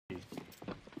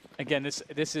Again,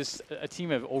 this is a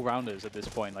team of all-rounders at this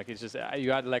point. Like, it's just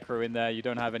you add Lekro in there. You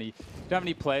don't have any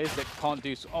players that can't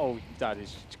do. Oh, that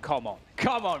is, come on,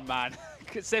 man.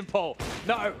 Simple.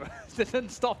 No,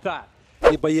 stop that.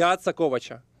 И боятся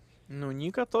Ковача. Ну,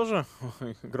 Ника тоже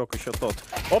игрок еще тот.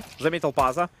 Оп, заметил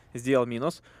паза, сделал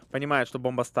минус. Понимает, что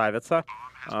бомба ставится.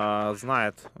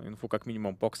 Знает инфу как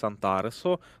минимум по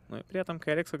Ксантаресу. Но и при этом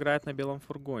Келикс играет на белом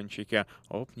фургончике.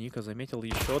 Оп, Ника заметил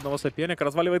еще одного соперника.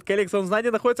 Разваливает Келикс, он сзади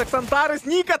находится Ксантарес.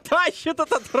 Ника тащит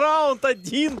этот раунд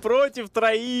 1 против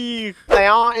 3. They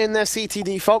are in their CT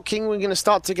default. King, we're going to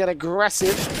start to get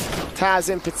aggressive. Taz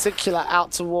in particular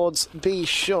out towards B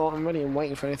short. I'm ready and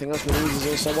waiting for anything else. Venice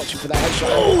is also watching for that headshot.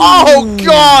 Oh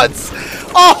God!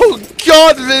 Oh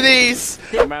God, Venice!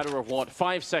 A matter of what,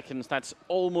 5 seconds? That's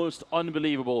almost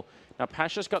unbelievable. Now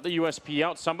Pasha's got the USP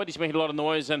out. Somebody's making a lot of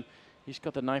noise, and he's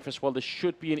got the knife as well. This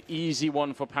should be an easy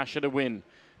one for Pasha to win.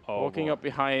 Walking up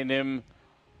behind him,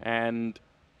 and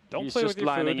he's just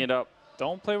lining it up.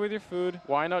 Don't play with your food.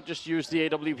 Why not just use the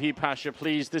AWP, Pasha,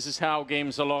 please? This is how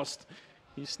games are lost.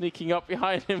 He's sneaking up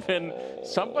behind him, and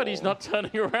somebody's not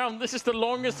turning around. This is the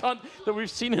longest hunt that we've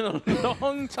seen in a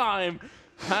long time.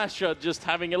 Pasha just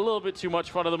having a little bit too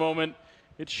much fun at the moment.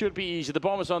 It should be easy. The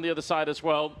bomb is on the other side as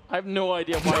well. I have no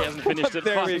idea why he hasn't finished it.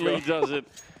 Finally he does it.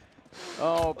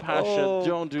 Oh, Pasha,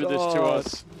 don't do this to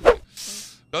us.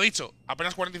 Lo dicho,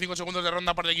 apenas 45 segundos de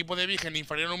ronda para el equipo de Vigen,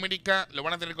 inferior numérica, lo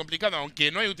van a tener complicado,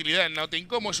 aunque no hay utilidad en Nautain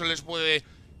como eso les puede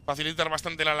facilitar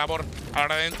bastante la labor a la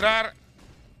hora de entrar.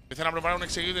 Empiezan a preparar un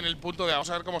execute en el punto de vamos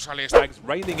a ver cómo sale esto.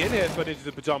 Raining in here for Ninjas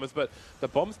in Pajamas, but the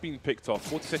bomb's been picked off.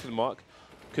 40-second mark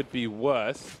could be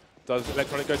worse. Does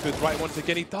Electronic go to his right once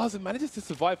again? He does and manages to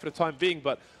survive for the time being,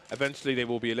 but eventually they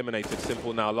will be eliminated.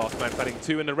 Simple now, last man standing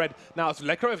 2 in the red. Now it's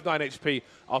Lekro of 9 HP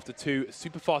after 2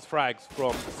 super fast frags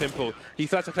from Simple. He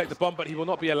tries to collect the bomb, but he will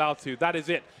not be allowed to. That is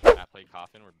it. Play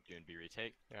Coffin, we're doing B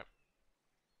retake. Yep.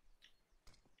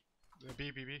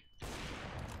 B.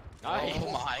 Nice.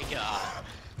 Oh my god.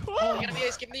 Oh, give him the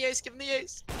ace, give him the ace, give him the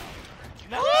ace.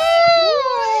 No!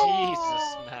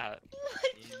 Jesus, Matt.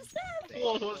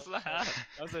 What was that?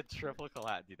 That was a triple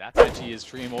collab, dude. That's Actually, his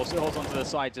stream also holds onto the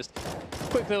side. Just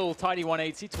quick little tiny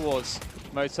 180 towards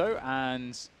Moto,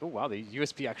 and oh wow, the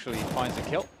USP actually finds the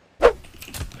kill. Laying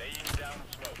down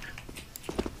smoke.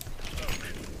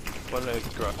 One leg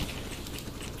drop.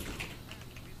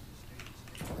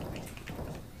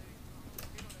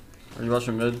 Are you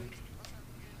rushing mid?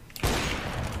 I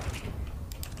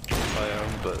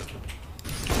am, but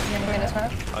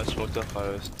I smoked up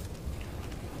highest.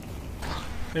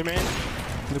 Hey man,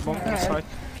 the bomb on the side.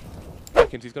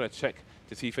 Seconds, he's going to check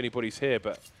to see if anybody's here,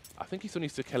 but I think he still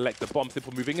needs to collect the bomb.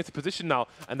 Simple moving into position now,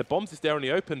 and the bomb's just there in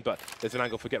the open, but there's an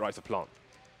angle for Get Right to plant.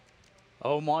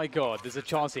 Oh my god, there's a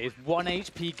chance here. It's 1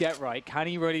 HP Get Right. Can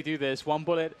he really do this? 1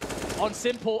 bullet on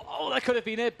Simple. Oh, that could have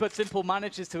been it, but Simple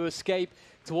manages to escape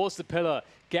towards the pillar.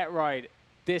 Get Right.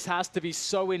 This has to be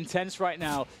so intense right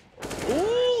now.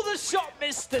 Ooh, the shot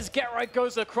missed as Get Right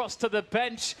goes across to the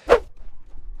bench.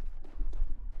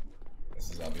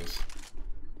 This is obvious.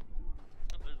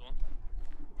 Oh, there's one.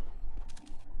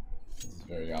 This is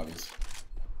very obvious.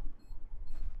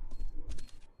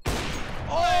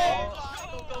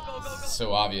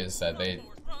 So obvious that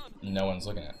no one's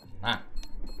looking at.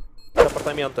 С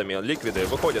апартаментами ликвиды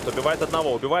выходит, убивает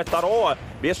одного, убивает второго,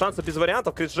 без шансов, без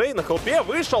вариантов. Крис Джей на хелпе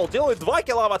вышел, делает 2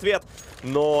 килла в ответ,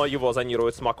 но его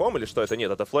зонирует смоком, или что это?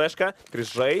 Нет, это флешка.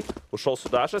 Крис Джей ушел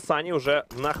сюда же, Сани уже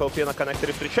на хелпе на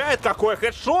коннекторе встречает. Какое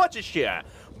хедшотище!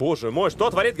 Боже мой, что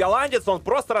творит голландец? Он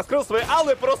просто раскрыл свои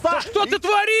алые паруса. Да что ты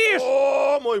творишь?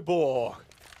 О, мой бог!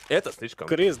 Это слишком.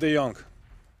 Крис де Йонг.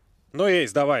 Ну,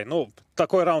 Эйс, давай. Ну,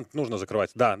 такой раунд нужно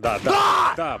закрывать. Да,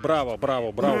 браво,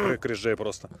 Крис Джей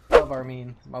просто.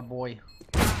 Armin, my boy.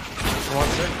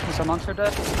 Monster? Is our monster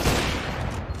dead?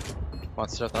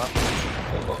 Monster top.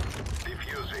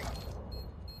 Diffusing.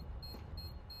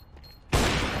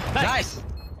 Nice!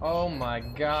 Oh my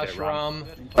gosh, Rum.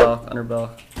 Under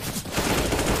bell.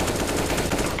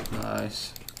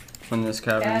 Nice. Win this,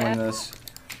 Kevin, win this.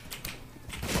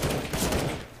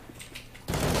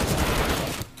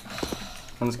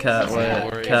 One's cat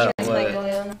lit. Cat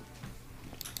lit.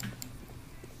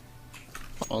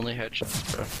 Only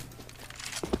headshot, bro.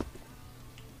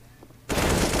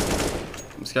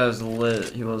 This guy's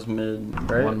lit. He was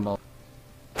mid, right? One ball.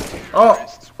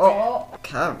 Oh!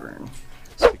 Cavern.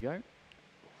 To go.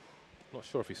 Not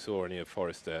sure if he saw any of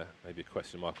Forrest there. Maybe a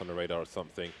question mark on the radar or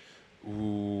something.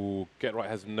 Ooh, Get Right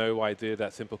has no idea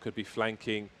that Simple could be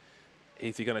flanking.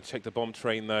 Is he going to check the bomb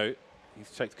train though?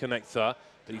 He's checked connector,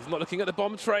 but he's not looking at the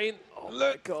bomb train. Oh,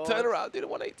 look, turn around, do the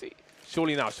 180.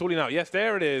 Surely now, yes,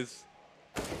 there it is.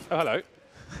 Oh, hello.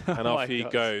 And Oh off he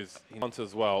goes. He wants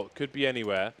as well. Could be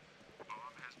anywhere.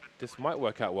 This might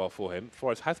work out well for him.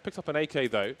 Forrest has picked up an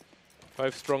AK though.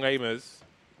 Both strong aimers.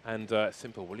 And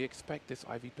Simple, will he expect this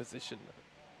IV position?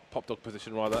 Pop dog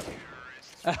position rather.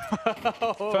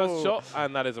 First shot,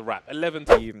 and that is a wrap. 11.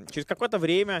 И через какое-то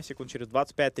время, секунд через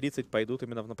 25-30, пойдут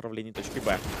именно в направлении точки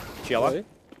Б. Чела.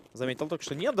 Заметил только,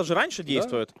 что нет, даже раньше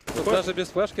действует. Вот даже без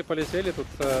флешки полетели тут.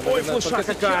 Ой, флешка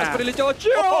какая! Прилетела.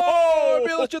 Чё?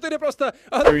 Минус 4 просто.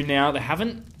 Now they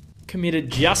haven't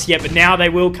committed just yet, but now they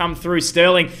will come through.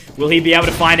 Sterling, will he be able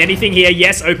to find anything here?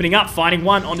 Yes, opening up, finding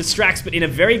one onto Strax, but in a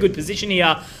very good position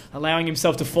here, allowing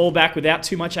himself to fall back without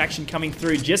too much action coming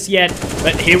through just yet.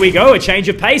 But here we go, a change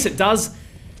of pace. It does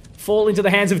fall into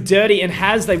the hands of Dirty and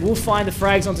Has. They will find the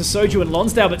frags onto Soju and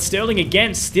Lonsdale, but Sterling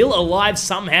again still alive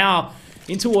somehow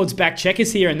in towards back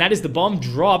checkers here, and that is the bomb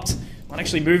dropped. Might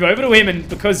actually move over to him, and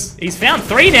because he's found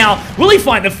 3 now, will he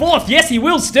find the 4th? Yes, he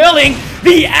will. Sterling,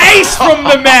 the ace from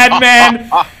the Madman.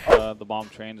 The bomb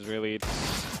train is really,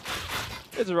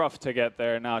 it's rough to get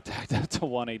there. Now tagged out to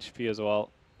 1 HP as well.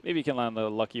 Maybe he can land the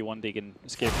lucky 1 dig and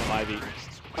escape from Ivy.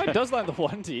 Oh, he does land the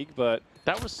 1 dig, but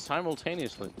that was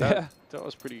simultaneously. That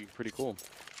was pretty cool.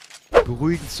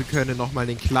 Beruhigen zu können, nochmal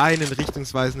den kleinen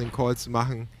richtungsweisenden Call zu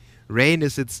machen. Rain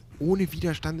ist jetzt ohne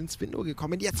Widerstand ins Window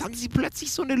gekommen. Jetzt haben sie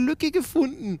plötzlich so eine Lücke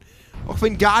gefunden. Auch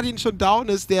wenn Guardian schon down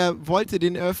ist, der wollte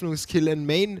den Eröffnungskill in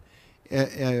Main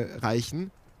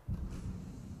erreichen.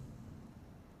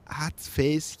 Hat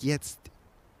FaZe jetzt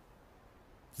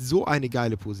so eine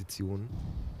geile Position.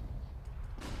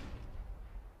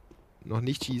 Noch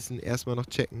nicht schießen, erstmal noch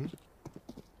checken,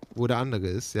 wo der andere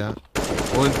ist, ja.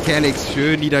 Und Calix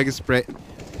schön niedergesprayt.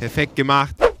 Perfekt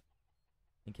gemacht.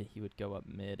 I think he would go up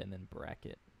mid and then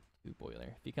bracket to boiler.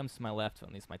 If he comes to my left,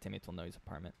 at least my teammates will know he's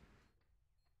apartment.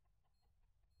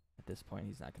 At this point,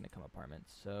 he's not going to come apartment,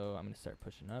 so I'm going to start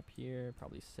pushing up here,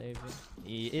 probably save it.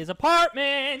 He is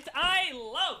apartment! I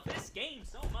love this game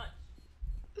so much!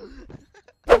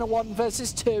 In a 1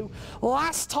 versus 2.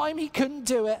 Last time he couldn't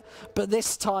do it, but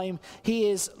this time he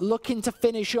is looking to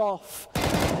finish off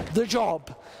the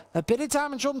job. A bit of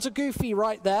damage onto Goofy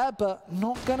right there, but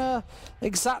not gonna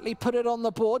exactly put it on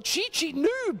the board. Chi-Chi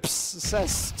noobs, says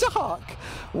Stark.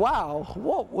 Wow,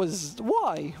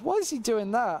 why? Why is he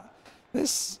doing that?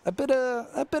 This a bit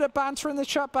of banter in the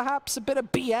chat, perhaps a bit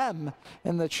of BM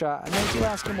in the chat, and they do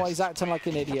ask him why he's acting like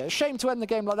an idiot. A shame to end the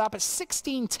game like that, but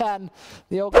 16-10.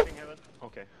 The old.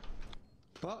 Okay.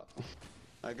 But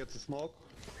I get the smoke.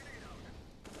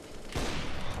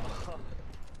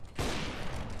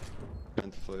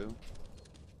 And for you.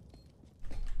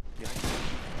 Yeah.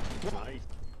 Nice.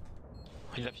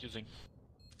 He's defusing.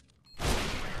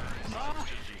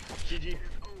 GG.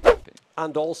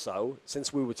 And also,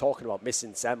 since we were talking about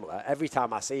missing Semler, every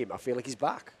time I see him, I feel like he's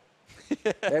back.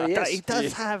 There he is. He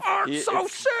does have. I'm so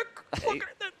sick! Look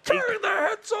at them tearing their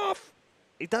heads off!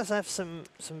 He does have some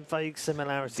vague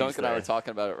similarities. Dunk and I were talking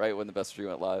about it right when the best stream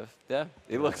went live. Yeah,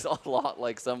 he looks a lot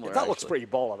like Semler. That looks pretty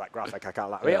baller, that graphic, I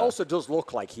can't lie. I mean, it also does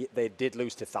look like they did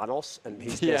lose to Thanos, and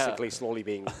he's basically slowly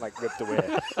being like ripped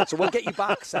away. So we'll get you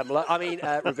back, Semler. I mean,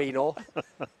 Rubino.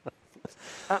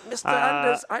 Mr.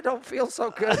 Anders, I don't feel so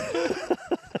good.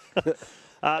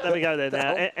 There we go then.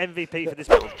 MVP for this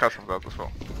build. Custom that as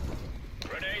well.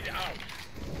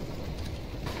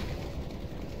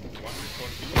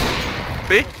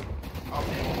 B?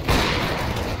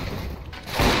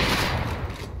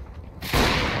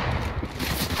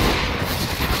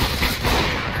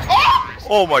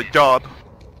 Oh my god.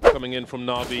 Coming in from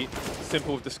Na'Vi.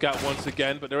 Simple with the scout once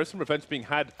again, but there is some revenge being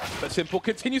had. But Simple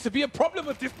continues to be a problem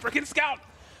with this freaking scout.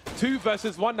 2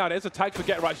 versus 1 now. There's a tag for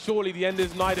Get Right. Surely the end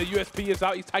is neither. USP is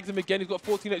out. He tags him again. He's got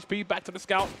 14 HP. Back to the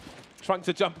scout. Trying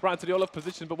to jump around to the Olaf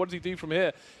position, but what does he do from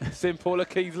here? Simple,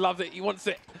 look, he loves it. He wants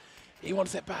it. He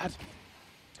wants it bad.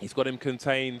 He's got him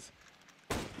contained.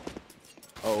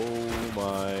 Oh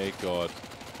my god.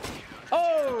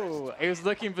 Oh! He was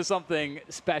looking for something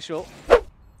special.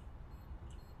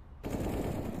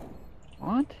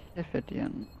 What?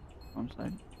 F-81 on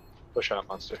side. Push out,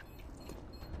 monster.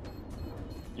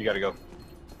 You gotta go.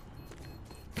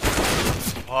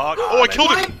 Fuck. Oh, I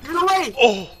killed him! Get away!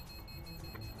 Oh!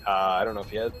 I don't know if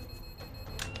he had.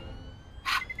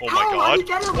 Oh my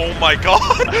god. Oh my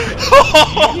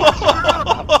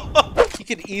god. He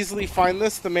could easily find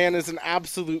this. The man is an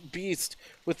absolute beast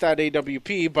with that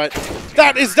AWP, but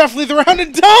that is definitely the round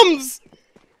in Tums!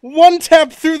 1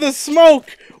 tap through the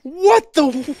smoke! What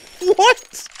the...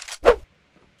 what?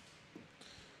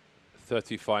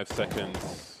 35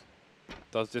 seconds.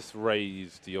 Does this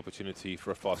raise the opportunity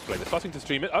for a fast play? They're starting to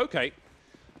stream it. Okay.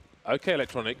 Okay,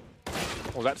 Electronic.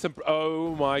 Oh, that's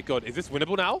oh my god. Is this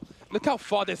winnable now? Look how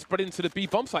far they're spread into the B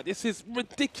bomb site. This is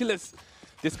ridiculous.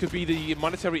 This could be the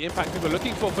monetary impact we were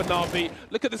looking for Na'Vi.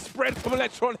 Look at the spread from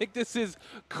Electronic. This is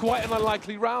quite an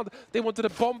unlikely round. They wanted a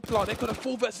bomb plant. They got a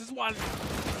 4 versus 1.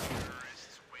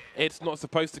 It's not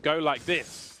supposed to go like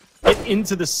this. Get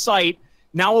into the site.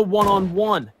 Now a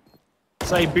one-on-one.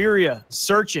 Siberia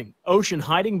searching. Ocean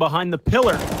hiding behind the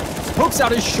pillar. Pokes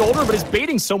out his shoulder, but is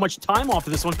baiting so much time off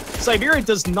of this one. Siberia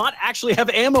does not actually have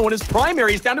ammo in his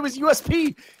primary. He's down to his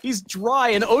USP. He's dry,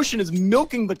 and Ocean is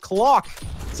milking the clock.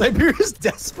 Siberia's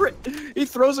desperate. He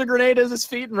throws a grenade at his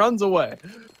feet and runs away.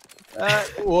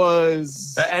 That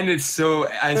was... That ended so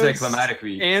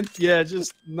anticlimactically. And yeah,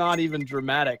 just not even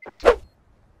dramatic.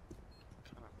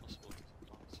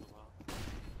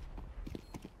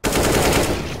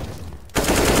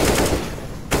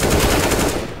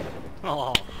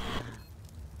 Oh.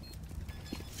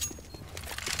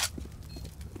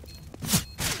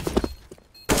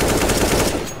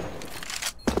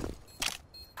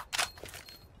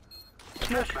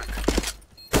 Smoke.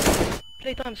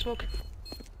 Playtime smoke.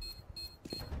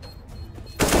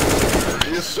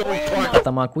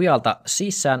 Ottamaan Kujalta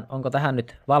sisään. Onko tähän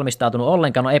nyt valmistautunut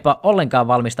ollenkaan? No eipä ollenkaan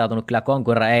valmistautunut kyllä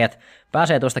Conqueror-äijät.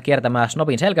 Pääsee tuosta kiertämään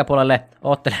Snobin selkäpuolelle.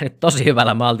 Oottelee nyt tosi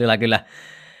hyvällä maltilla kyllä.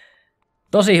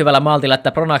 Tosi hyvällä maltilla,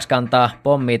 että Pronax kantaa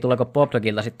pommia. Tuleeko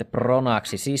Popdogilta sitten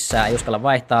Pronaxi sisään? Ei uskalla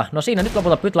vaihtaa. No siinä nyt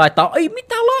lopulta Pyt laittaa. Ai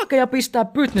mitä laakeja pistää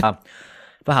Pyt nyt.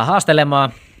 Vähän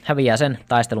haastelemaan. Häviää sen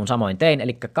taistelun samoin tein.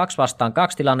 Eli 2 vastaan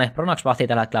 2 tilanne. Pronax vahtii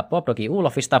tällä hetkellä Popdogi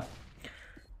Ulofista.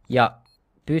 Ja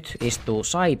Pyt istuu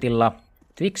saitilla.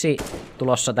 Twixi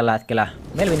tulossa tällä hetkellä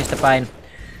Melvinistä päin.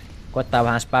 Koittaa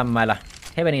vähän spämmäillä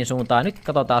Heavenin suuntaan. Nyt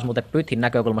katsotaan muuten Pythin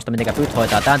näkökulmasta, miten Pyt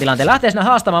hoitaa tämän tilanteen. Lähtee sinne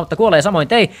haastamaan, mutta kuolee samoin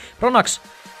tei.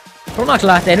 Pronax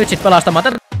lähtee nyt sitten pelastamaan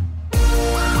tätä